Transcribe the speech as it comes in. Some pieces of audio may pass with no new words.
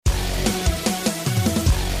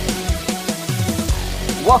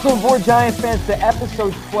Welcome aboard, Giants fans, to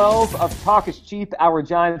episode 12 of Talk is Cheap, our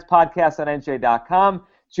Giants podcast on NJ.com.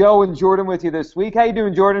 Joe and Jordan with you this week. How you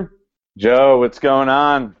doing, Jordan? Joe, what's going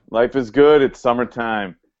on? Life is good. It's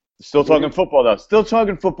summertime. Still talking football, though. Still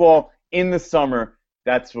talking football in the summer.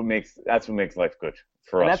 That's what makes life good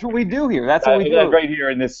for us. That's what we do here. That's what we do. Right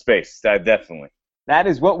here in this space, definitely. That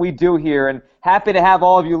is what we do here, and happy to have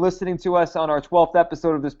all of you listening to us on our 12th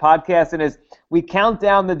episode of this podcast. And as we count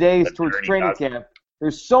down the days towards training camp,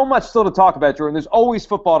 there's so much still to talk about, Jordan. There's always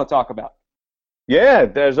football to talk about. Yeah,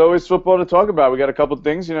 there's always football to talk about. We got a couple of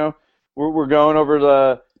things, we're going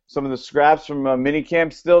over some of the scraps from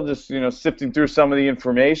minicamp still, just, sifting through some of the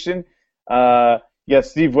information.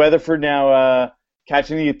 Steve Weatherford now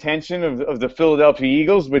catching the attention of the Philadelphia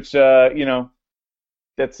Eagles, which,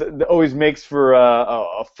 that's always makes for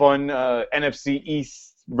a fun NFC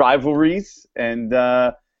East rivalries. And,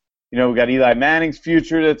 we got Eli Manning's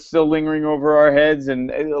future that's still lingering over our heads, and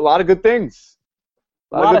a lot of good things.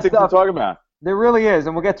 A lot of good things to talk about. There really is,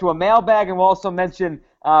 and we'll get to a mailbag, and we'll also mention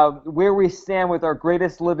where we stand with our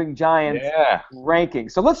greatest living Giants ranking.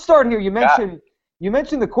 So let's start here. You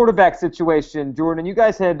mentioned the quarterback situation, Jordan. You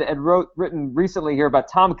guys had written recently here about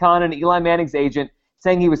Tom Condon, Eli Manning's agent,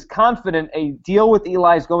 saying he was confident a deal with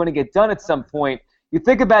Eli is going to get done at some point. You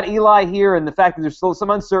think about Eli here and the fact that there's still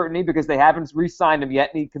some uncertainty because they haven't re-signed him yet,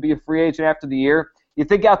 and he could be a free agent after the year. You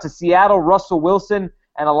think out to Seattle, Russell Wilson,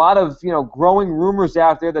 and a lot of growing rumors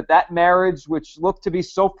out there that marriage, which looked to be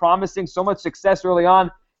so promising, so much success early on,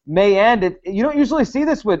 may end. You don't usually see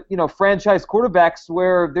this with franchise quarterbacks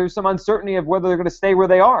where there's some uncertainty of whether they're going to stay where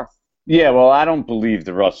they are. Yeah, well, I don't believe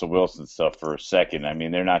the Russell Wilson stuff for a second. I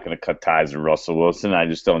mean, they're not going to cut ties with Russell Wilson. I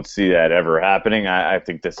just don't see that ever happening. I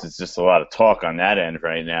think this is just a lot of talk on that end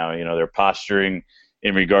right now. They're posturing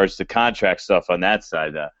in regards to contract stuff on that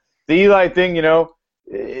side. The Eli thing, a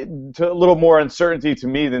little more uncertainty to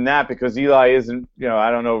me than that, because Eli isn't, I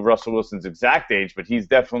don't know Russell Wilson's exact age, but he's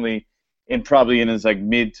definitely probably in his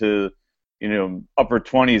mid to, upper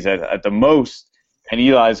 20s at the most. And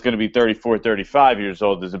Eli is going to be 34, 35 years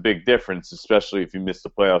old. There's a big difference, especially if you miss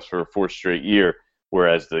the playoffs for a fourth straight year,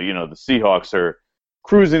 whereas the Seahawks are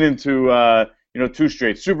cruising into 2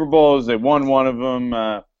 straight Super Bowls. They won one of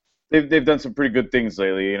them. They've done some pretty good things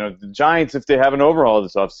lately. The Giants, if they have an overhaul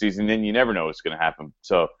this offseason, then you never know what's going to happen.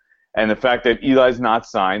 So, and the fact that Eli's not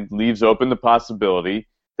signed leaves open the possibility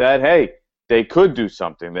that, hey, they could do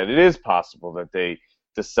something, that it is possible that they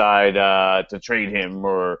decide to trade him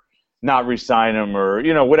or not re-sign him, or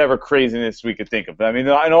whatever craziness we could think of. I mean,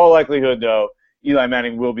 in all likelihood, though, Eli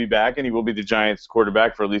Manning will be back, and he will be the Giants'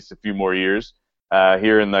 quarterback for at least a few more years.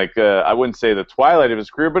 Here in I wouldn't say the twilight of his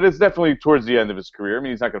career, but it's definitely towards the end of his career. I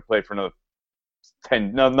mean, he's not going to play for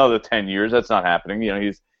another 10 years. That's not happening.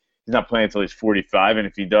 He's not playing until he's 45, and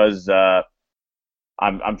if he does, I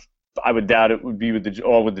would doubt it would be with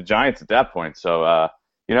the Giants at that point. So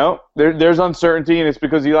there's uncertainty, and it's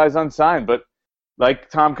because Eli's unsigned, but.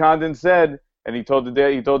 Like Tom Condon said, and he told the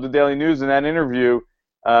Daily News in that interview,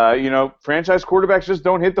 franchise quarterbacks just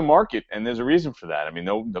don't hit the market, and there's a reason for that. I mean,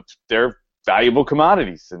 they're valuable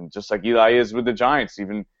commodities, and just like Eli is with the Giants,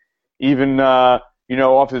 even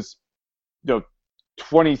off his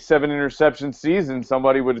 27 interception season,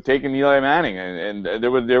 somebody would have taken Eli Manning, and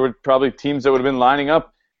there would probably teams that would have been lining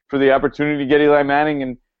up for the opportunity to get Eli Manning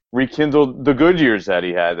and rekindled the good years that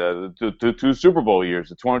he had, the 2 Super Bowl years,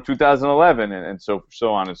 the 2011, and so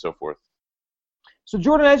on and so forth. So,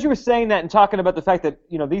 Jordan, as you were saying that and talking about the fact that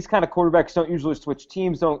these kind of quarterbacks don't usually switch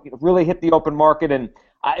teams, don't really hit the open market, and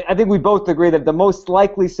I think we both agree that the most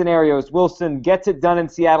likely scenario is Wilson gets it done in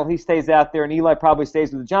Seattle, he stays out there, and Eli probably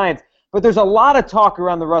stays with the Giants. But there's a lot of talk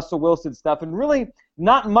around the Russell Wilson stuff, and really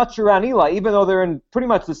not much around Eli, even though they're in pretty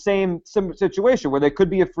much the same situation where they could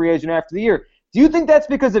be a free agent after the year. Do you think that's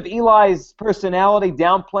because of Eli's personality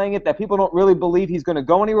downplaying it, that people don't really believe he's going to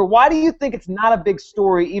go anywhere? Why do you think it's not a big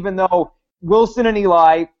story, even though Wilson and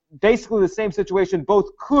Eli, basically the same situation, both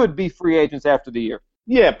could be free agents after the year?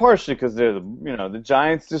 Yeah, partially because they're the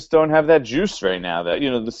Giants just don't have that juice right now. That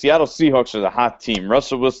the Seattle Seahawks are the hot team.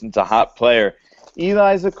 Russell Wilson's a hot player.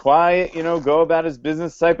 Eli's a quiet, go about his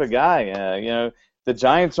business type of guy. The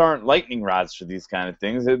Giants aren't lightning rods for these kind of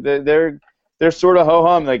things. They're sort of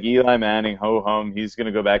ho-hum, like Eli Manning, ho-hum. He's going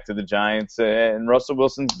to go back to the Giants, and Russell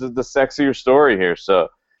Wilson's the sexier story here. So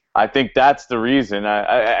I think that's the reason.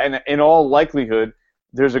 And in all likelihood,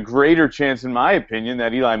 there's a greater chance, in my opinion,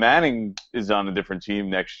 that Eli Manning is on a different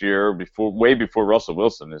team next year, way before Russell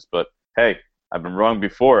Wilson is. But, hey, I've been wrong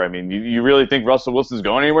before. I mean, you really think Russell Wilson's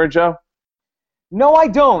going anywhere, Joe? No, I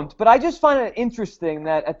don't, but I just find it interesting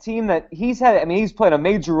that a team that he's played a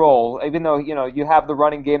major role, even though, you have the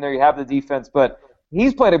running game there, you have the defense, but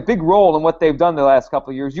he's played a big role in what they've done the last couple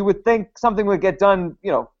of years. You would think something would get done,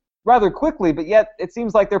 rather quickly, but yet it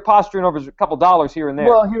seems like they're posturing over a couple dollars here and there.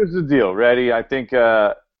 Well, here's the deal, Reddy. I think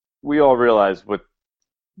we all realize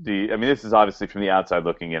this is obviously from the outside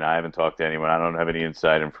looking in. I haven't talked to anyone. I don't have any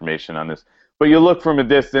inside information on this. But you look from a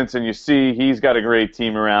distance and you see he's got a great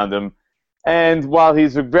team around him. And while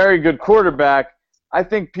he's a very good quarterback, I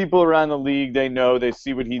think people around the league, they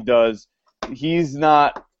see what he does. He's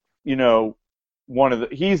not, he's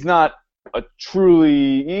not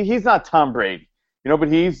he's not Tom Brady, but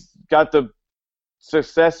he's got the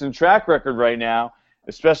success and track record right now,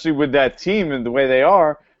 especially with that team and the way they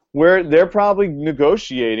are, where they're probably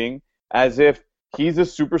negotiating as if he's a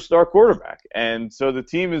superstar quarterback. And so the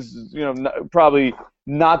team is, probably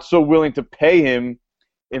not so willing to pay him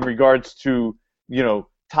in regards to,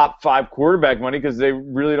 top 5 quarterback money because they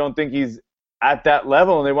really don't think he's at that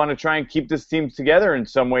level, and they want to try and keep this team together in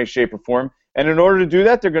some way, shape, or form. And in order to do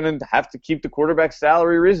that, they're going to have to keep the quarterback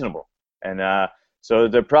salary reasonable. And so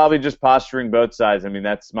they're probably just posturing both sides. I mean,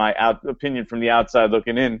 that's my opinion from the outside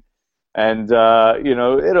looking in. And,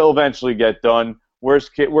 it'll eventually get done.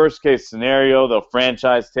 Worst case scenario, they'll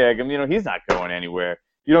franchise tag him. He's not going anywhere.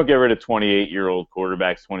 You don't get rid of 28-year-old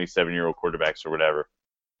quarterbacks, 27-year-old quarterbacks, or whatever.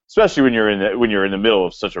 Especially when you're in the middle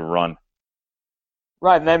of such a run.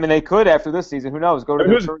 Right, and I mean they could after this season. Who knows?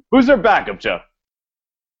 Who's their backup, Joe?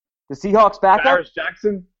 The Seahawks backup? Tavares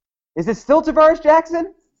Jackson? Is it still Tavares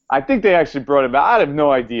Jackson? I think they actually brought him out. I have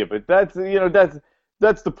no idea, but that's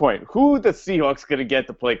the point. Who the Seahawks going to get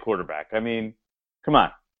to play quarterback? I mean, come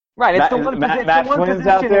on. Right, it's the one position. Matt Flynn's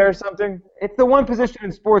out there or something? It's the one position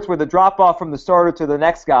in sports where the drop-off from the starter to the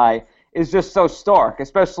next guy is just so stark,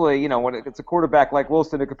 especially, when it's a quarterback like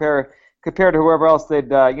Wilson to compare to whoever else they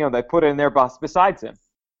put in there besides him.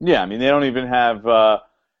 Yeah, I mean, they don't even have, a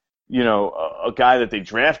guy that they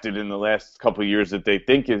drafted in the last couple of years that they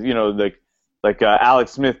think is, like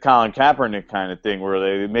Alex Smith, Colin Kaepernick kind of thing, where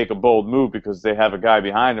they make a bold move because they have a guy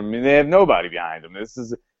behind them. I mean, they have nobody behind them. This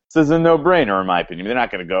is a no-brainer, in my opinion. They're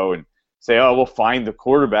not going to go and say, oh, we'll find the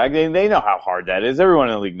quarterback. They know how hard that is. Everyone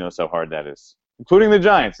in the league knows how hard that is, including the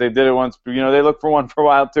Giants. They did it once. They looked for one for a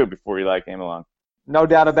while, too, before Eli came along. No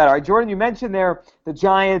doubt about it. All right, Jordan, you mentioned there the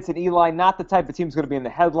Giants and Eli, not the type of team that's going to be in the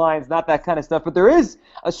headlines, not that kind of stuff. But there is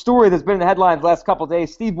a story that's been in the headlines the last couple of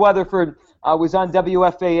days. Steve Weatherford was on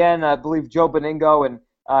WFAN, I believe Joe Beningo, and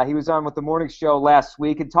he was on with the morning show last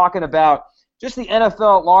week and talking about just the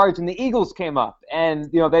NFL at large, and the Eagles came up. And,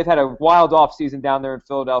 they've had a wild offseason down there in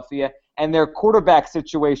Philadelphia, and their quarterback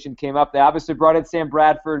situation came up. They obviously brought in Sam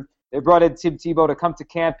Bradford. They brought in Tim Tebow to come to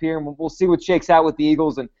camp here, and we'll see what shakes out with the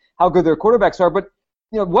Eagles and how good their quarterbacks are. But,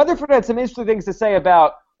 Weatherford had some interesting things to say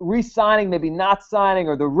about re-signing, maybe not signing,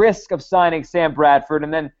 or the risk of signing Sam Bradford,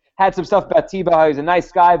 and then had some stuff about Tebow, how he's a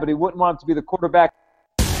nice guy, but he wouldn't want him to be the quarterback.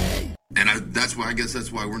 And that's why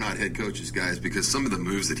we're not head coaches, guys, because some of the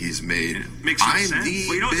moves that he's made. Makes I'm sense.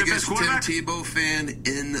 the biggest Tim Tebow fan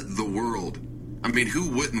in the world. I mean, who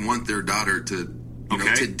wouldn't want their daughter to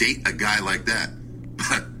date a guy like that?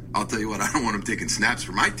 But I'll tell you what, I don't want him taking snaps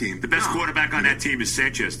for my team. The best quarterback on that team is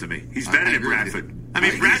Sanchez to me. He's better than Bradford.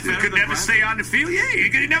 Bradford could never stay on the field. Yeah,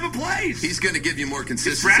 he never plays. He's going to give you more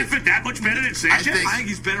consistency. Is Bradford that much better than Sanchez? I think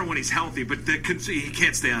he's better when he's healthy, but he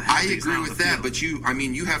can't stay on healthy. I agree with that, but you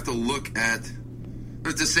have to look at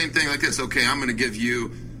it's the same thing like this. Okay, I'm going to give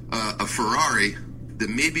you a Ferrari that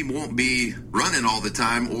maybe won't be running all the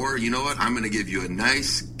time, or you know what? I'm going to give you a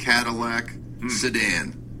nice Cadillac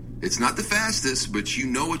sedan. It's not the fastest, but you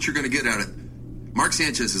know what you're going to get out of it. Mark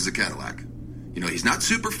Sanchez is a Cadillac. He's not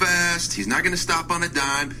super fast. He's not going to stop on a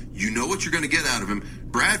dime. You know what you're going to get out of him.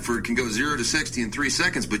 Bradford can go 0 to 60 in 3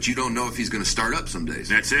 seconds, but you don't know if he's going to start up some days.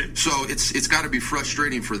 That's it. So it's got to be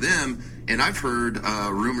frustrating for them. And I've heard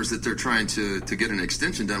rumors that they're trying to get an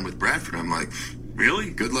extension done with Bradford. I'm like,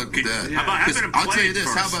 really? Good luck with that. How about having him play? I'll tell you this.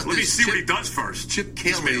 First. How about Let this? me see what he does first. Chip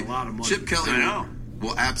Kelly. He's made a lot of money. Chip Kelly. I know.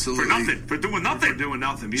 Will absolutely. For nothing. For doing nothing. For doing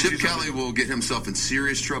nothing. Chip Kelly will get himself in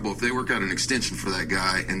serious trouble if they work out an extension for that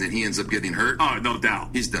guy and then he ends up getting hurt. Oh, no doubt.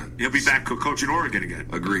 He's done. He'll be back coaching Oregon again.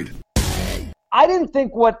 Agreed. I didn't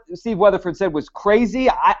think what Steve Weatherford said was crazy.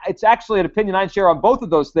 It's actually an opinion I share on both of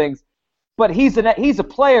those things. But he's a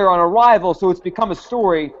player on arrival, so it's become a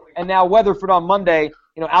story. And now Weatherford on Monday,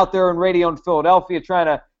 out there on radio in Philadelphia, trying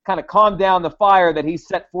to kind of calm down the fire that he's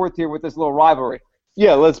set forth here with this little rivalry.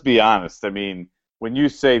 Yeah, let's be honest. I mean, when you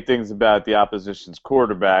say things about the opposition's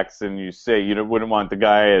quarterbacks and you say you wouldn't want the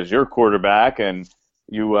guy as your quarterback and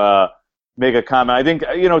you make a comment, I think,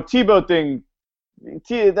 Tebow thing,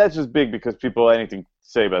 that's just big because anything to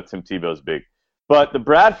say about Tim Tebow is big. But the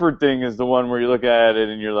Bradford thing is the one where you look at it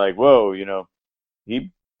and you're like, whoa,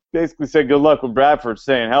 he basically said good luck with Bradford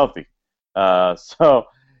staying healthy. So,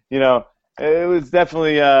 it was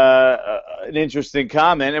definitely an interesting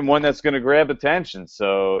comment and one that's going to grab attention.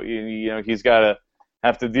 So, he's got to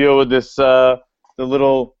have to deal with this, the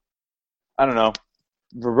little, I don't know,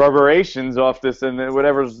 reverberations off this and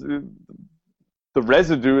whatever's the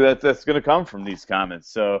residue that's going to come from these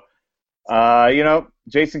comments. So,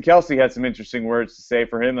 Jason Kelce had some interesting words to say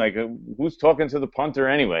for him, like, who's talking to the punter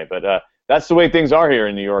anyway? But that's the way things are here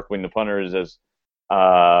in New York when the punter is as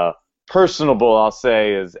personable, I'll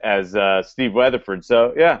say, as Steve Weatherford.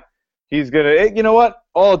 So, yeah, he's going to – you know what?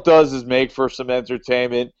 All it does is make for some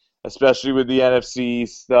entertainment, especially with the NFC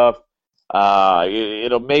stuff.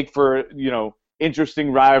 It'll make for,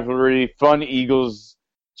 interesting rivalry, fun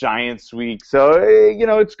Eagles-Giants week. So,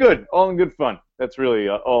 it's good. All in good fun. That's really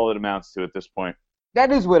all it amounts to at this point.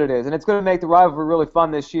 That is what it is, and it's going to make the rivalry really fun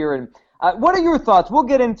this year. And what are your thoughts? We'll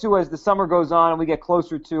get into as the summer goes on and we get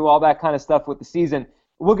closer to all that kind of stuff with the season.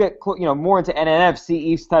 We'll get more into an NFC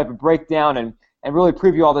East type of breakdown and really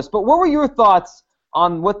preview all this. But what were your thoughts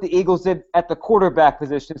on what the Eagles did at the quarterback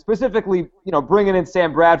position, specifically, bringing in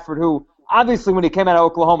Sam Bradford, who obviously when he came out of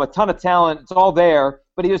Oklahoma, a ton of talent, it's all there,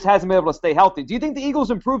 but he just hasn't been able to stay healthy. Do you think the Eagles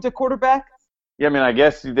improved at quarterback? Yeah, I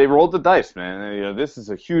guess they rolled the dice, man. This is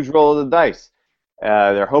a huge roll of the dice.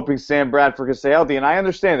 They're hoping Sam Bradford can stay healthy, and I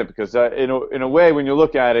understand it because in a way, when you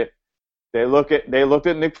look at it, they looked at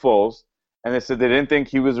Nick Foles and they said they didn't think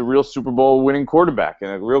he was a real Super Bowl winning quarterback and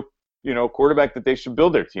a real quarterback that they should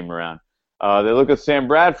build their team around. They look at Sam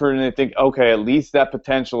Bradford and they think, okay, at least that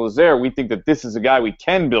potential is there. We think that this is a guy we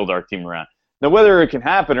can build our team around. Now, whether it can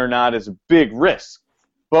happen or not is a big risk.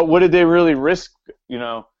 But what did they really risk?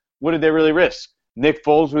 What did they really risk? Nick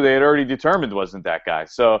Foles, who they had already determined wasn't that guy.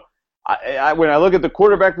 So when I look at the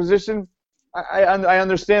quarterback position, I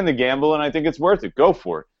understand the gamble, and I think it's worth it. Go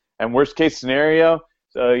for it. And worst case scenario,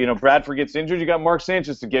 Bradford gets injured, you got Mark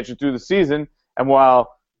Sanchez to get you through the season. And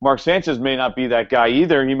while Mark Sanchez may not be that guy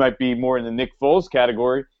either, he might be more in the Nick Foles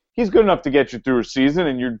category. He's good enough to get you through a season,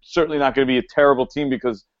 and you're certainly not going to be a terrible team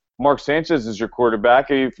because Mark Sanchez is your quarterback.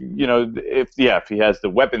 If he has the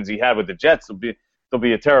weapons he had with the Jets, they'll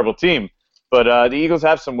be a terrible team. But the Eagles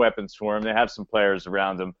have some weapons for him. They have some players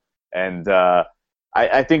around him. And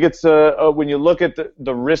I think it's when you look at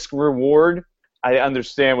the risk-reward, I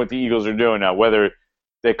understand what the Eagles are doing now. Whether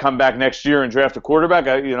they come back next year and draft a quarterback,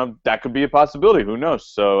 that could be a possibility. Who knows?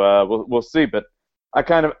 So we'll see. But I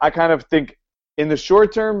kind of think in the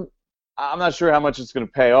short term, I'm not sure how much it's going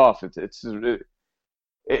to pay off.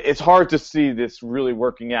 It's hard to see this really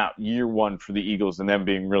working out year one for the Eagles and them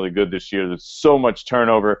being really good this year. There's so much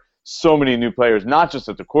turnover, so many new players, not just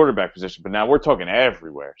at the quarterback position, but now we're talking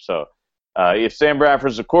everywhere. So if Sam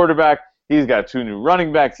Bradford's a quarterback, he's got 2 new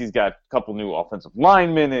running backs. He's got a couple new offensive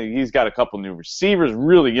linemen. And he's got a couple new receivers,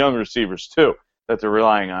 really young receivers too, that they're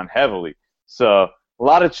relying on heavily. So a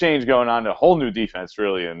lot of change going on, a whole new defense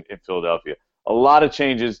really in Philadelphia. A lot of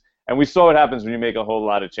changes. And we saw what happens when you make a whole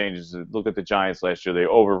lot of changes. Look at the Giants last year. They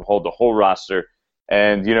overhauled the whole roster.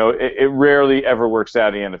 And, it rarely ever works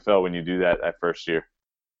out in the NFL when you do that first year.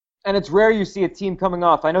 And it's rare you see a team coming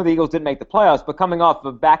off. I know the Eagles didn't make the playoffs, but coming off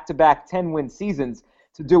of back-to-back 10-win seasons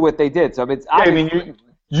to do what they did. So it's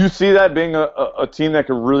you see that being a team that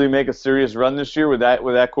could really make a serious run this year with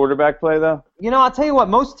that quarterback play, though? I'll tell you what,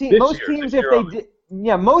 most teams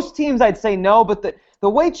I'd say no, but the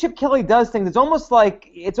way Chip Kelly does things, it's almost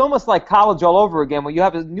like college all over again, where you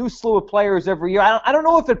have a new slew of players every year. I don't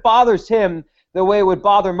know if it bothers him the way it would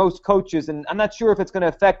bother most coaches, and I'm not sure if it's going to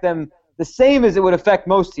affect them the same as it would affect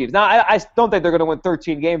most teams. Now, I don't think they're going to win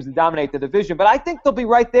 13 games and dominate the division, but I think they'll be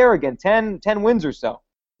right there again, 10 wins or so.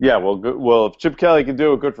 Yeah, well, if Chip Kelly can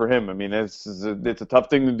do it, good for him. It's a tough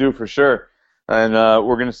thing to do for sure, and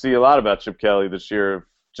we're going to see a lot about Chip Kelly this year,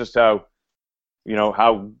 just how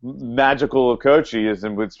magical a coach he is,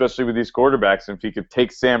 and especially with these quarterbacks. And if he could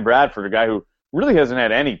take Sam Bradford, a guy who really hasn't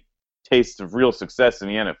had any taste of real success in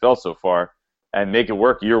the NFL so far, and make it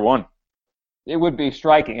work year one. It would be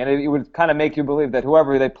striking, and it would kind of make you believe that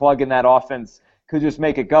whoever they plug in that offense could just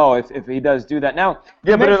make it go if he does do that. Now,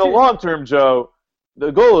 yeah, but in the long term, Joe,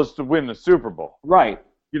 the goal is to win the Super Bowl. Right.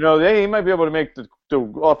 They might be able to make the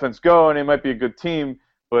offense go, and they might be a good team,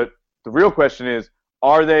 but the real question is,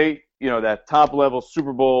 are they, that top-level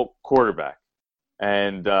Super Bowl quarterback?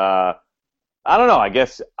 And I don't know. I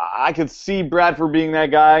guess I could see Bradford being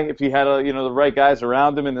that guy if he had the right guys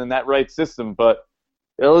around him and then that right system, but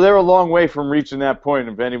they're a long way from reaching that point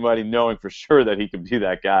of anybody knowing for sure that he could be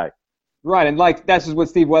that guy. Right, and that's just what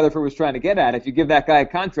Steve Weatherford was trying to get at. If you give that guy a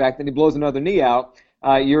contract and he blows another knee out,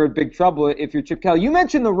 you're in big trouble if you're Chip Kelly. You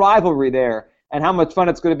mentioned the rivalry there and how much fun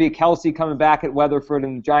it's going to be. Kelsey coming back at Weatherford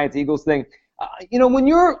and the Giants-Eagles thing. When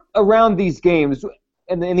you're around these games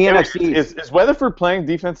in the NFC, is Weatherford playing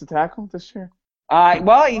defensive tackle this year?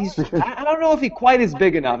 Well, I don't know if he's quite as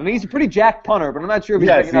big enough. I mean, he's a pretty jacked punter, but I'm not sure if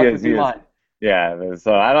he's big enough for D-line. Yeah,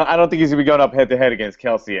 so I don't think he's going to be going up head-to-head against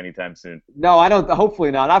Kelsey anytime soon. No, I don't.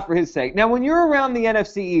 Hopefully not for his sake. Now, when you're around the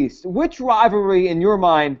NFC East, which rivalry in your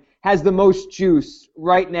mind has the most juice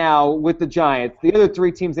right now with the Giants, the other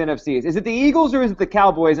three teams in the NFC East? Is it the Eagles or is it the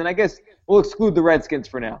Cowboys? And I guess we'll exclude the Redskins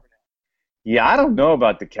for now. Yeah, I don't know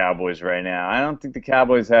about the Cowboys right now. I don't think the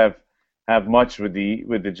Cowboys have much with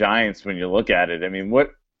the Giants when you look at it. I mean,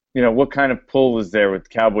 what kind of pull is there with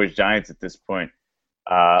Cowboys Giants at this point?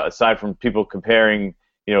 Aside from people comparing,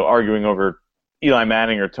 arguing over Eli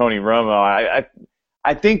Manning or Tony Romo,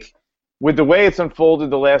 I think with the way it's unfolded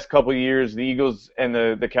the last couple of years, the Eagles and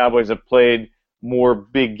the Cowboys have played more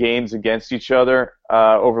big games against each other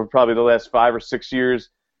over probably the last 5 or 6 years.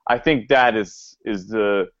 I think that is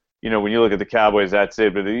the when you look at the Cowboys, that's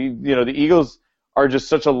it. But the Eagles are just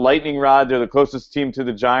such a lightning rod. They're the closest team to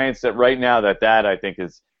the Giants that right now that I think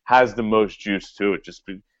has the most juice to it,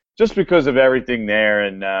 just because of everything there.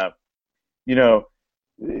 And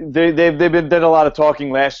they've did a lot of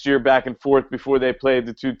talking last year back and forth before they played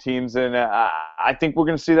the two teams, and I think we're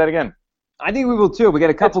going to see that again. I think we will too. We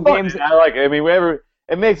got a couple games. I like it. I mean,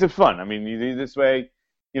 it makes it fun. I mean, this way,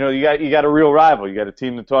 you got a real rival. You got a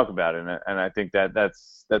team to talk about, and I think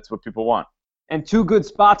that's what people want. And 2 good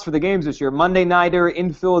spots for the games this year. Monday nighter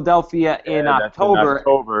in Philadelphia in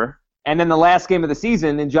October. And then the last game of the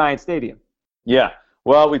season in Giant Stadium. Yeah.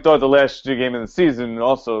 Well, we thought the last game of the season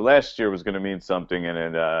also last year was going to mean something,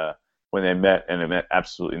 and when they met, and it meant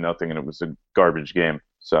absolutely nothing, and it was a garbage game.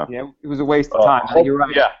 So yeah, it was a waste of time. You're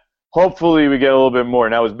right. Yeah. Hopefully we get a little bit more.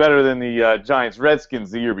 Now, it was better than the Giants-Redskins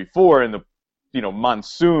the year before in the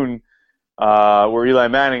monsoon where Eli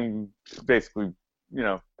Manning basically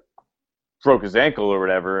broke his ankle or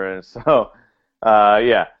whatever. And so,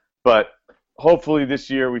 but hopefully this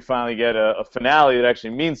year we finally get a finale that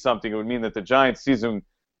actually means something. It would mean that the Giants season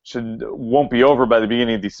won't be over by the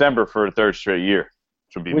beginning of December for a third straight year,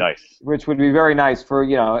 which would be nice. Which would be very nice for,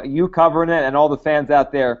 you covering it and all the fans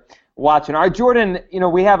out there watching. All right, Jordan,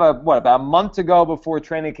 we have about a month to go before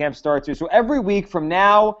training camp starts here. So every week from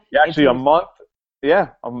now. Yeah, actually a month. Yeah,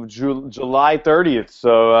 July 30th.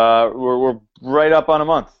 So we're right up on a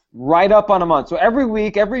month. Right up on a month. So every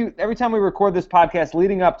week, every time we record this podcast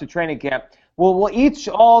leading up to training camp, we'll each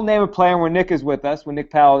all name a player when Nick is with us, when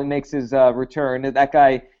Nick Powell makes his return. That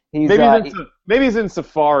guy, maybe he's in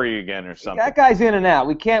Safari again or something. That guy's in and out.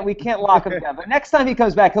 We can't lock him down. But next time he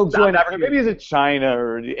comes back, he'll join us. Maybe he's in China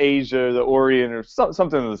or Asia, or the Orient, or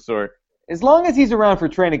something of the sort. As long as he's around for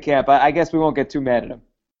training camp, I guess we won't get too mad at him.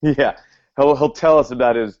 Yeah, he'll tell us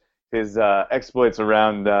about his exploits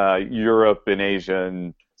around Europe and Asia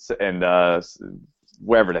and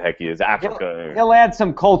wherever the heck he is, Africa. He'll add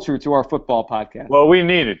some culture to our football podcast. Well, we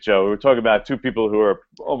need it, Joe. We're talking about two people who are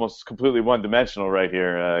almost completely one-dimensional right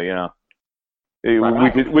here. We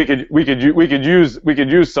could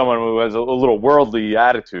use someone who has a little worldly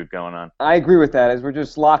attitude going on. I agree with that. As we're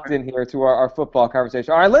just locked in here to our football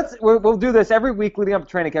conversation. All right, we'll do this every week leading up to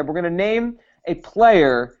training camp. We're going to name a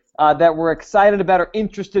player that we're excited about or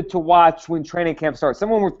interested to watch when training camp starts.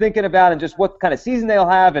 Someone we're thinking about and just what kind of season they'll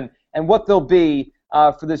have and what they'll be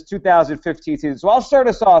for this 2015 season. So I'll start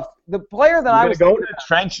us off. The player that I was going to go in the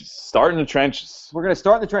trenches. Start in the trenches. We're going to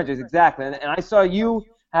start in the trenches, exactly. And I saw you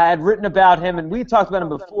had written about him, and we talked about him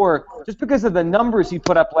before, just because of the numbers he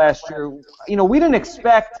put up last year. We didn't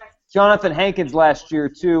expect Jonathan Hankins last year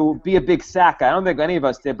to be a big sack guy. I don't think any of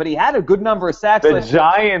us did, but he had a good number of sacks last year. The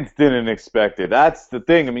Giants didn't expect it. That's the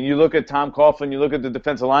thing. I mean, you look at Tom Coughlin, you look at the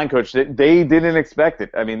defensive line coach, they didn't expect it.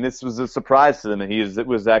 I mean, this was a surprise to them, and he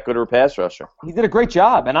was that good of a pass rusher. He did a great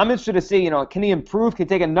job, and I'm interested to see, can he improve? Can he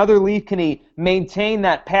take another leap? Can he maintain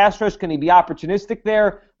that pass rush? Can he be opportunistic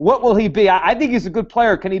there? What will he be? I think he's a good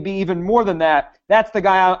player. Can he be even more than that? That's the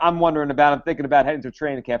guy I'm wondering about. I'm thinking about heading to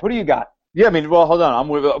training camp. Who do you got? Yeah, I mean, well, hold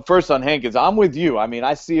on. First on Hankins. I'm with you. I mean,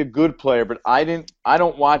 I see a good player, but I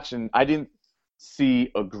don't watch and I didn't see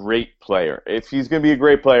a great player. If he's going to be a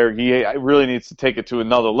great player, he really needs to take it to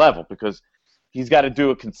another level because he's got to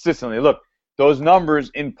do it consistently. Look, those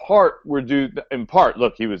numbers in part were due. In part,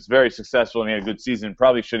 look, he was very successful and he had a good season.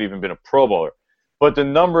 Probably should have even been a Pro Bowler. But the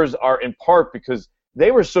numbers are in part because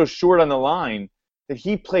they were so short on the line that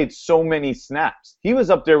he played so many snaps. He was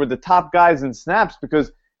up there with the top guys in snaps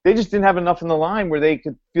because they just didn't have enough in the line where they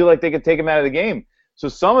could feel like they could take him out of the game. So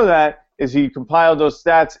some of that is he compiled those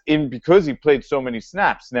stats in because he played so many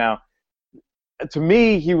snaps. Now, to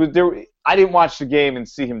me, he was there. I didn't watch the game and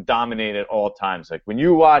see him dominate at all times. Like when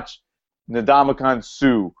you watch Ndamukong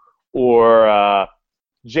Suh or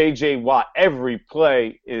J.J. Watt, every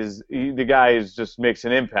play the guy just makes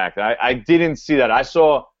an impact. I didn't see that. I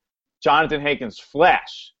saw Jonathan Hankins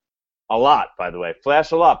flash a lot, by the way.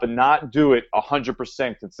 Flash a lot, but not do it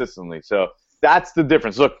 100% consistently. So that's the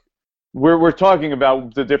difference. Look, we're talking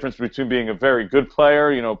about the difference between being a very good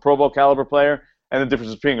player, Pro Bowl caliber player, and the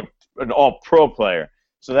difference between being an all-pro player.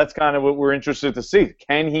 So that's kind of what we're interested to see.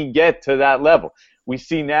 Can he get to that level? We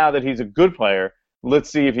see now that he's a good player.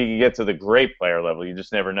 Let's see if he can get to the great player level. You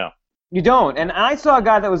just never know. You don't. And I saw a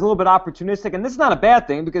guy that was a little bit opportunistic, and this is not a bad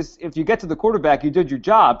thing because if you get to the quarterback, you did your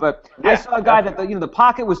job. But yeah, I saw a guy that the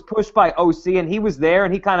pocket was pushed by OC, and he was there,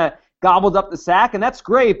 and he kind of gobbled up the sack, and that's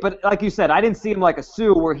great. But like you said, I didn't see him like a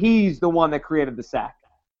Suh where he's the one that created the sack.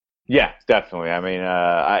 Yeah, definitely. I mean,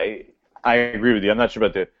 I agree with you. I'm not sure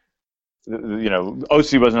about the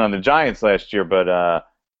OC wasn't on the Giants last year, but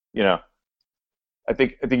I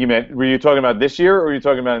think you meant. Were you talking about this year, or were you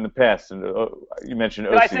talking about in the past? And you mentioned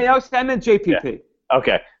OC. Did I say OC? I meant JPP. Yeah.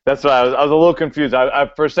 Okay, that's why I was a little confused.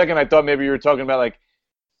 For a second, I thought maybe you were talking about like,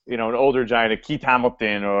 an older Giant, a Keith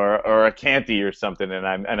Hamilton or a Canty or something, and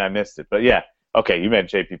I missed it. But yeah, okay, you meant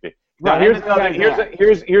JPP. Now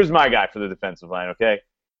here's my guy for the defensive line. Okay,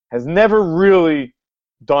 has never really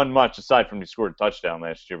done much aside from he scored a touchdown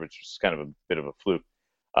last year, which was kind of a bit of a fluke.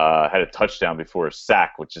 Had a touchdown before a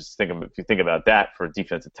sack, which is, if you think about that for a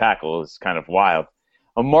defensive tackle, is kind of wild.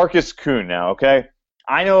 Marcus Kuhn now, okay?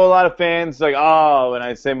 I know a lot of fans, when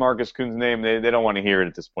I say Marcus Kuhn's name, they don't want to hear it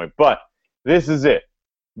at this point. But this is it.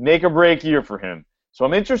 Make or break year for him. So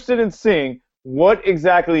I'm interested in seeing what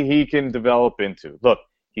exactly he can develop into. Look,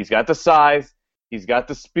 he's got the size. He's got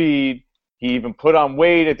the speed. He even put on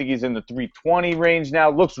weight. I think he's in the 320 range now.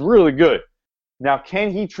 Looks really good. Now, can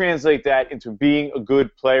he translate that into being a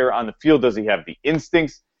good player on the field? Does he have the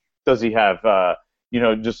instincts? Does he have,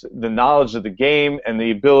 just the knowledge of the game and the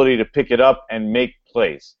ability to pick it up and make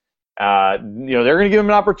plays? They're going to give him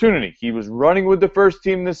an opportunity. He was running with the first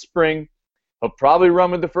team this spring. He'll probably run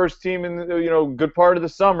with the first team in the, good part of the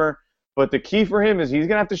summer. But the key for him is he's going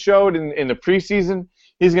to have to show it in the preseason.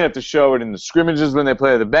 He's going to have to show it in the scrimmages when they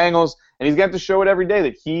play the Bengals. And he's going to have to show it every day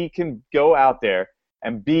that he can go out there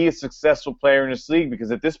and be a successful player in this league,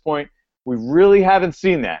 because at this point, we really haven't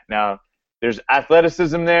seen that. Now, there's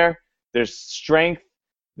athleticism there, there's strength,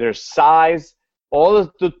 there's size, all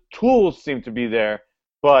of the tools seem to be there,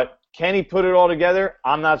 but can he put it all together?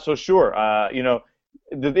 I'm not so sure.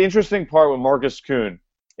 The interesting part with Marcus Kuhn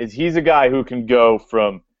is he's a guy who can go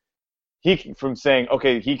from saying,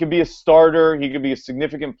 okay, he can be a starter, he can be a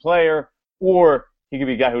significant player, or he could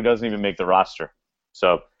be a guy who doesn't even make the roster.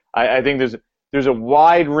 So I think there's a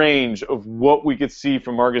wide range of what we could see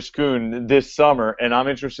from Marcus Kuhn this summer, and I'm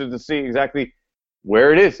interested to see exactly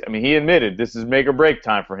where it is. I mean, he admitted this is make or break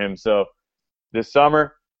time for him. So this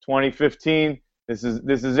summer, 2015, this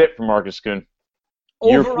is it for Marcus Kuhn.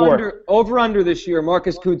 Over under this year,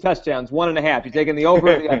 Marcus Kuhn touchdowns 1.5. You taking the over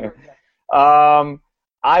or the under?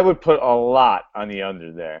 I would put a lot on the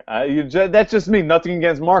under there. That's just me. Nothing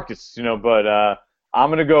against Marcus, but I'm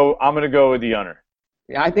gonna go with the under.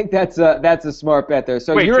 Yeah, I think that's a smart bet there.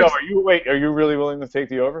 So Joe, are you really willing to take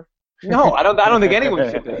the over? No, I don't think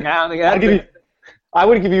anyone should be. I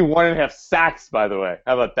would give you 1.5 sacks, by the way.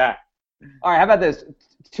 How about that? All right, how about this?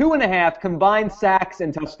 2.5 combined sacks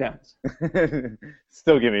and touchdowns.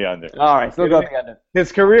 Still give me under. All right, still go the under.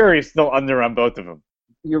 His career, he's still under on both of them.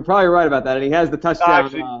 You're probably right about that, and he has the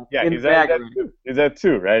touchdown. He's at 2. He's at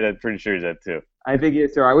 2, right? I'm pretty sure he's at 2. I think he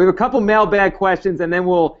is. All right, we have a couple mailbag questions, and then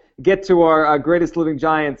we'll get to our Greatest Living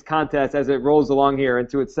Giants contest as it rolls along here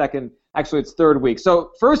into its third week.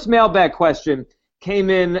 So first mailbag question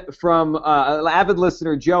came in from an avid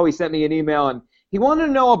listener, Joe. He sent me an email, and he wanted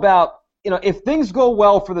to know about, if things go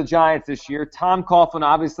well for the Giants this year. Tom Coughlin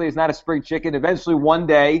obviously is not a spring chicken. Eventually one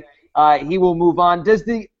day he will move on. Does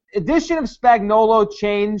the addition of Spagnuolo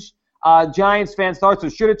change Giants fans' thoughts,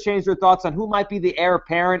 or should it change their thoughts on who might be the heir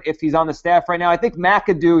apparent if he's on the staff right now? I think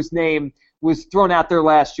McAdoo's name was thrown out there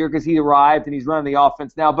last year because he arrived and he's running the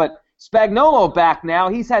offense now. But Spagnuolo back now.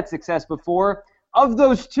 He's had success before. Of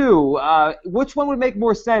those two, which one would make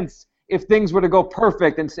more sense if things were to go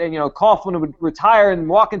perfect and Coughlin would retire and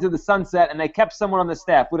walk into the sunset and they kept someone on the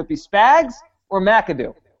staff? Would it be Spags or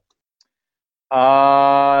McAdoo?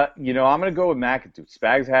 I'm going to go with McAdoo.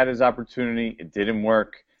 Spags had his opportunity. It didn't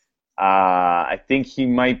work. I think he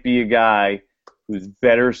might be a guy who's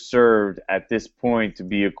better served at this point to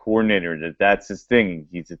be a coordinator. That's his thing.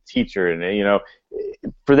 He's a teacher. And,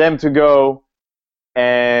 for them to go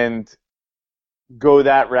and go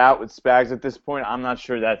that route with Spags at this point. I'm not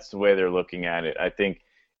sure that's the way they're looking at it. I think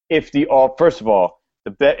first of all,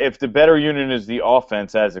 if the better unit is the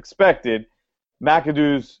offense as expected,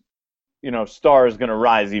 McAdoo's star is going to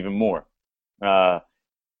rise even more.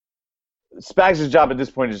 Spags' job at this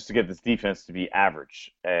point is just to get this defense to be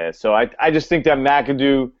average. So I just think that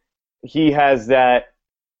McAdoo, he has that,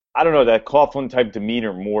 I don't know, that Coughlin type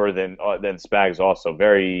demeanor more than Spags. Also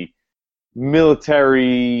very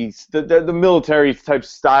military, the military type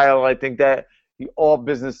style. I think that the all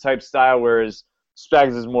business type style, whereas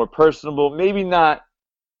Spags is more personable. Maybe not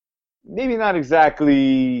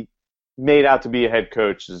exactly made out to be a head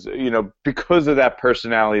coach, because of that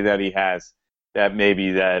personality that he has. That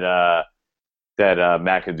maybe that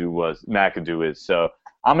McAdoo is. So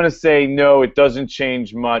I'm going to say no, it doesn't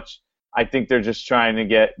change much. I think they're just trying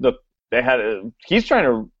to he's trying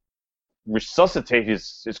to resuscitate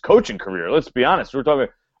his coaching career. Let's be honest. I don't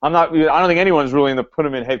think anyone's willing to put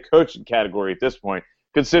him in head coaching category at this point,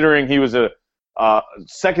 considering he was a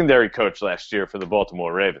secondary coach last year for the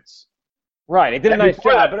Baltimore Ravens. Right, he did a nice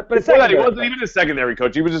job, but before that, he wasn't even a secondary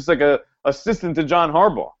coach. He was just like a assistant to John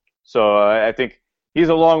Harbaugh. So I think he's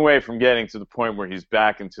a long way from getting to the point where he's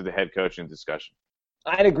back into the head coaching discussion.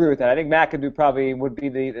 I'd agree with that. I think McAdoo probably would be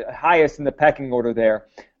the highest in the pecking order there,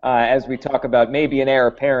 as we talk about maybe an heir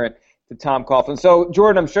apparent to Tom Coughlin. So,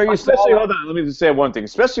 Jordan, I'm sure you saw... Hold on, let me just say one thing.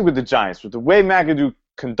 Especially with the Giants, with the way McAdoo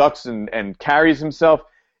conducts and carries himself,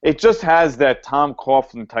 it just has that Tom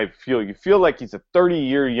Coughlin type feel. You feel like he's a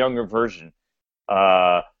 30-year younger version.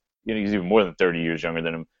 He's even more than 30 years younger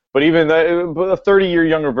than him. But even a 30-year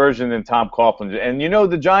younger version than Tom Coughlin. And,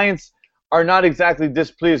 the Giants are not exactly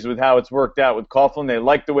displeased with how it's worked out with Coughlin. They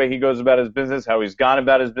like the way he goes about his business, how he's gone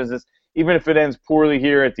about his business. Even if it ends poorly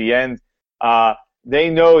here at the end, they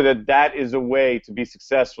know that is a way to be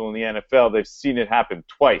successful in the NFL. They've seen it happen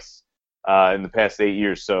twice in the past 8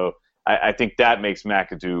 years. So I think that makes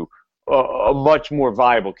McAdoo a much more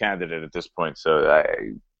viable candidate at this point. So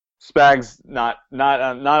Spags not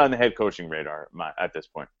on the head coaching radar at this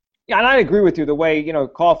point. Yeah, and I agree with you. The way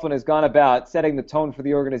Coughlin has gone about setting the tone for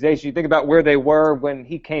the organization. You think about where they were when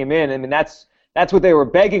he came in. I mean, that's what they were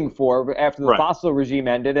begging for after the Fossil regime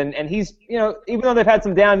ended. And he's even though they've had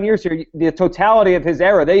some down years here, the totality of his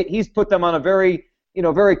era, he's put them on a very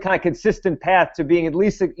very kind of consistent path to being at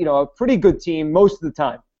least a pretty good team most of the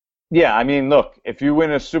time. Yeah, I mean, look, if you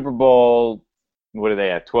win a Super Bowl, what are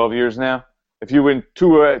they at? 12 years now. If you win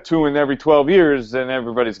two in every 12 years, then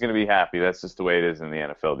everybody's going to be happy. That's just the way it is in the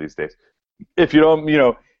NFL these days. If you don't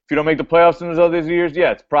make the playoffs in those other years,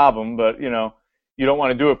 yeah, it's a problem. But you don't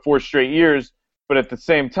want to do it 4 straight years. But at the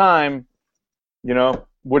same time,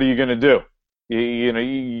 what are you going to do?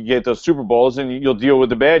 You get those Super Bowls, and you'll deal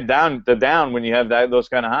with the down when you have those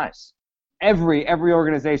kind of highs. Every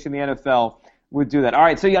organization in the NFL would do that. All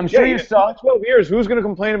right, so I'm sure you saw 12 years. Who's going to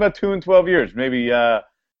complain about 2 in 12 years? Maybe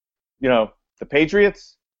the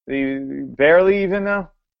Patriots, barely even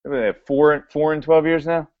now. They have 4 in 12 years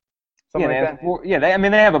now. Something like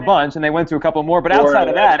that. They have a bunch, and they went through a couple more. But outside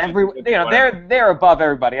of that, they're above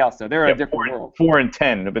everybody else. So they're in a different world. 4 and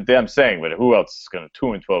 10, but I'm saying, but who else is going to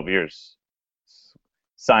 2 in 12 years?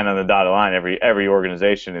 Sign on the dotted line. Every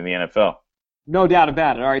organization in the NFL. No doubt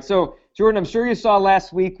about it. All right, so Jordan, I'm sure you saw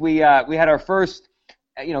last week we had our first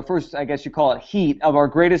I guess you call it heat of our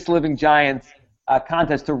Greatest Living Giants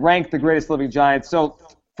contest to rank the Greatest Living Giants. So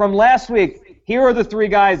from last week, here are the 3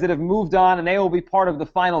 guys that have moved on, and they will be part of the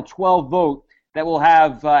final 12 vote that we'll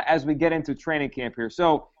have as we get into training camp here.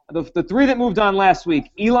 So the 3 that moved on last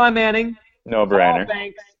week: Eli Manning, no-brainer, Paul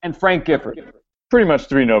Banks, and Frank Gifford. Pretty much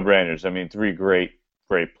 3 no-brainers. I mean, 3 great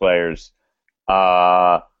players.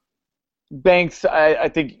 Banks, I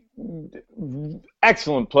think,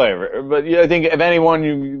 excellent player. But I think if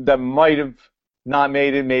anyone that might have not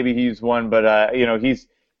made it, maybe he's one. But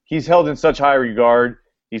he's held in such high regard.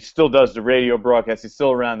 He still does the radio broadcast. He's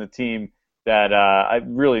still around the team. That I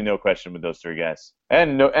really no question with those 3 guys,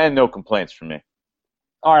 and no complaints from me.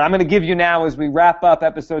 All right, I'm going to give you now as we wrap up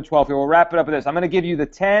episode 12 here. We'll wrap it up with this. I'm going to give you the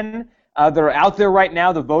 10 that are out there right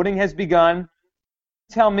now. The voting has begun.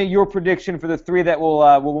 Tell me your prediction for the 3 that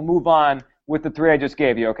will move on with the 3 I just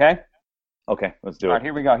gave you, okay? Okay, let's do it. All right,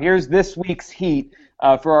 here we go. Here's this week's heat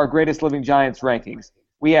for our Greatest Living Giants rankings.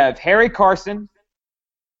 We have Harry Carson,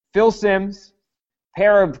 Phil Simms,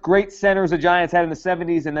 pair of great centers the Giants had in the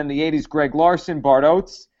 70s and then the 80s, Greg Larson, Bart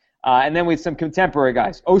Oates, and then we have some contemporary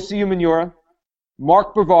guys, Osi Umenyiora,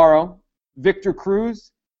 Mark Bavaro, Victor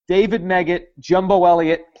Cruz, David Meggett, Jumbo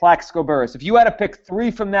Elliott, Plaxico Burress. If you had to pick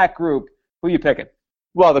 3 from that group, who are you picking?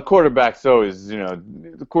 Well, the quarterbacks always,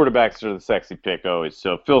 the quarterbacks are the sexy pick always.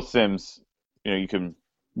 So Phil Simms, you can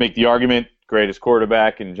make the argument greatest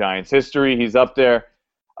quarterback in Giants history. He's up there.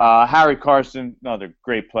 Harry Carson, another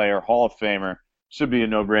great player, Hall of Famer, should be a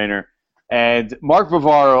no-brainer. And Mark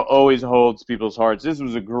Bavaro always holds people's hearts. This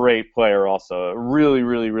was a great player also, a really,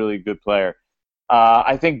 really, really good player.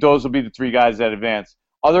 I think those will be the three guys that advance.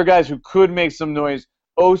 Other guys who could make some noise,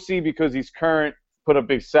 OC, because he's current, put up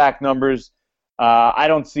big sack numbers. I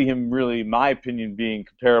don't see him really, in my opinion, being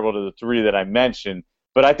comparable to the three that I mentioned,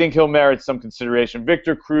 but I think he'll merit some consideration.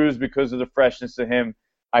 Victor Cruz, because of the freshness of him,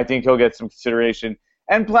 I think he'll get some consideration.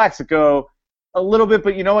 And Plaxico, a little bit,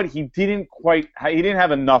 but you know what? He didn't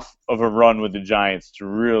have enough of a run with the Giants to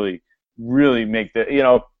really, really make the,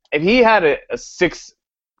 if he had a 6-8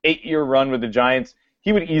 year run with the Giants,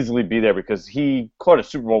 he would easily be there because he caught a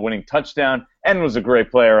Super Bowl winning touchdown and was a great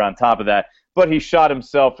player on top of that. But he shot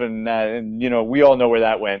himself, and we all know where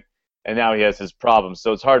that went, and now he has his problems.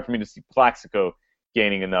 So it's hard for me to see Plaxico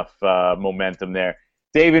gaining enough momentum there.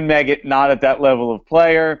 David Meggett, not at that level of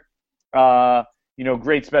player.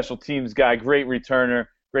 Great special teams guy, great returner,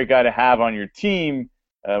 great guy to have on your team.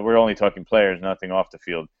 We're only talking players, nothing off the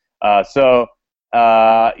field. But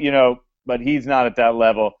he's not at that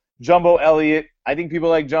level. Jumbo Elliott, I think people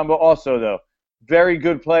like Jumbo also, though. Very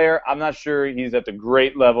good player. I'm not sure he's at the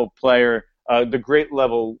great level player, the great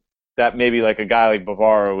level that maybe like a guy like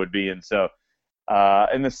Bavaro would be. And so,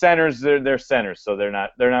 and the centers, they're centers, so they're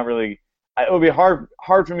not really. It would be hard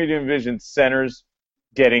for me to envision centers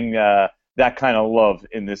getting that kind of love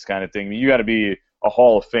in this kind of thing. You got to be a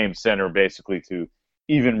Hall of Fame center basically to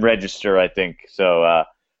even register, I think. So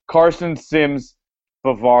Carson, Sims,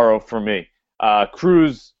 Bavaro for me.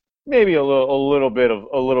 Cruz, maybe a little bit of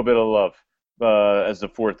love as the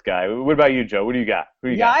fourth guy. What about you, Joe? What do you got? Who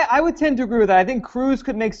you got? I would tend to agree with that. I think Cruz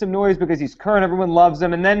could make some noise because he's current. Everyone loves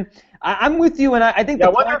him. And then I'm with you, and I think. Yeah, I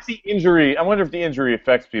wonder if the injury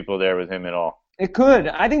affects people there with him at all. It could.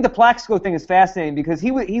 I think the Plaxico thing is fascinating because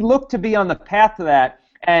he looked to be on the path to that,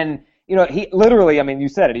 and he literally, you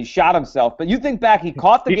said it, he shot himself. But you think back, he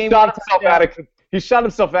caught the game. He shot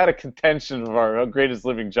himself out of contention of our greatest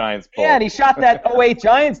living Giants poll. Yeah, and he shot that 08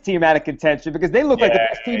 Giants team out of contention because they looked like the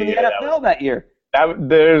best team in the NFL that year.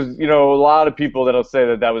 There's a lot of people that'll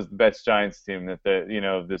say that was the best Giants team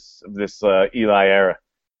this Eli era,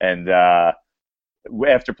 and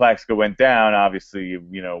after Plaxico went down, obviously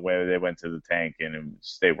where they went to the tank and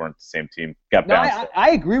they weren't the same team. Got bounced.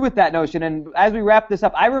 I agree with that notion, and as we wrap this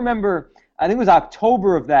up, I remember I think it was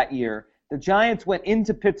October of that year. The Giants went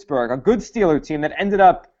into Pittsburgh, a good Steeler team that ended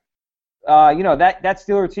up, that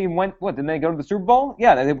Steeler team went, didn't they go to the Super Bowl?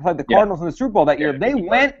 Yeah, they played the Cardinals in the Super Bowl that year. They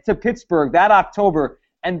went to Pittsburgh that October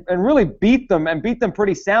and really beat them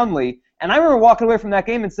pretty soundly. And I remember walking away from that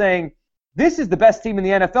game and saying, this is the best team in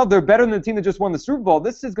the NFL. They're better than the team that just won the Super Bowl.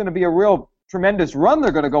 This is going to be a real tremendous run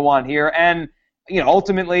they're going to go on here. And,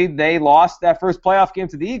 ultimately they lost that first playoff game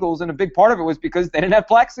to the Eagles, and a big part of it was because they didn't have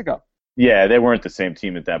Plaxico. Yeah, they weren't the same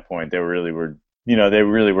team at that point. They really were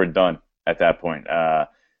done at that point.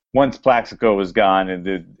 Once Plaxico was gone, and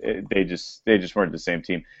they just weren't the same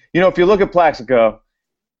team. If you look at Plaxico,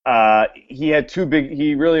 he only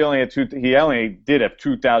did have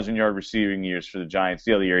 2,000-yard receiving years for the Giants.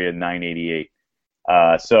 The other year he had 988.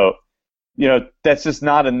 So that's just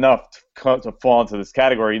not enough to fall into this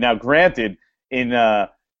category. Now, granted, in the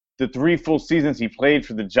 3 full seasons he played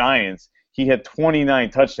for the Giants, he had 29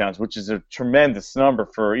 touchdowns, which is a tremendous number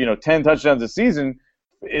for 10 touchdowns a season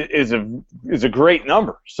is a great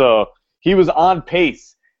number. So he was on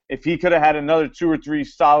pace. If he could have had another 2 or 3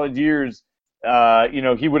 solid years,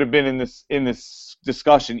 he would have been in this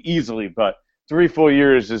discussion easily. But 3 full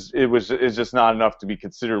years is just not enough to be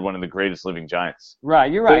considered one of the greatest living Giants. Right,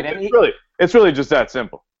 you're right. It's really just that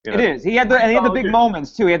simple. It is. He had the big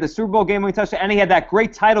moments too. He had the Super Bowl game when he touched, and he had that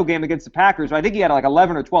great title game against the Packers. So I think he had like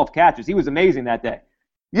 11 or 12 catches. He was amazing that day.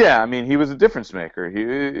 Yeah, he was a difference maker.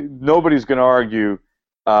 Nobody's going to argue,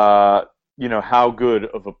 how good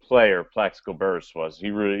of a player Plaxico Burress was. He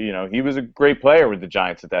really, he was a great player with the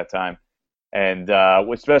Giants at that time, and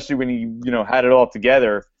especially when he, had it all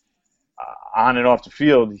together, on and off the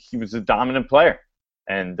field, he was a dominant player,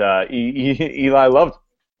 and Eli loved him,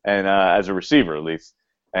 and as a receiver at least.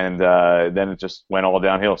 And then it just went all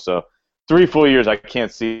downhill. So 3 full years, I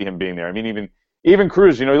can't see him being there. Even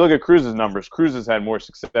Cruz, you look at Cruz's numbers. Cruz has had more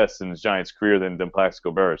success in his Giants career than Plaxico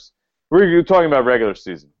Burress. We're talking about regular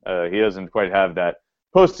season. He doesn't quite have that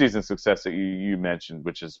postseason success that you mentioned,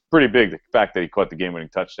 which is pretty big, the fact that he caught the game-winning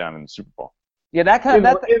touchdown in the Super Bowl. Yeah, that kind of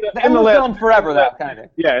that was on forever, that kind of.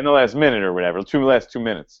 Yeah, in the last minute or whatever, the last 2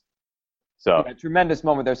 minutes. So yeah, tremendous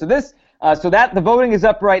moment there. So the voting is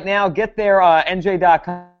up right now. Get there,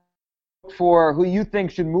 NJ.com, for who you think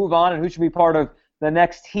should move on and who should be part of the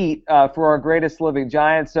next heat for our greatest living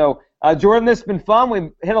giant. So, Jordan, this has been fun. We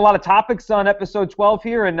hit a lot of topics on episode 12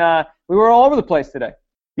 here, and we were all over the place today.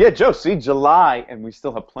 Yeah, Joe, see, July, and we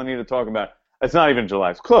still have plenty to talk about. It's not even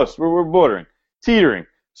July. It's close. We're bordering, teetering.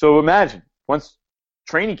 So imagine, once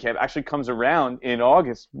training camp actually comes around in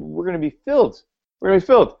August, we're going to be filled. This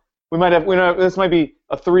might be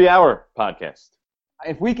a 3-hour podcast.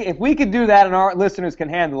 If we could do that and our listeners can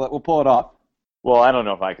handle it, we'll pull it off. Well, I don't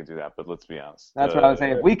know if I could do that, but let's be honest. That's what I was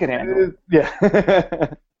saying. If we could handle it.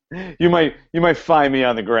 Yeah. You might find me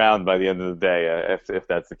on the ground by the end of the day if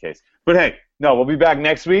that's the case. But hey, no, we'll be back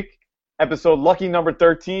next week, episode lucky number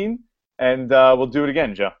 13, and we'll do it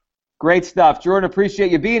again, Joe. Great stuff. Jordan,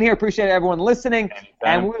 appreciate you being here. Appreciate everyone listening. Anytime.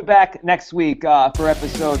 And we'll be back next week for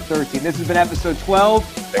episode 13. This has been episode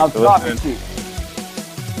 12 of Talking Chiefs.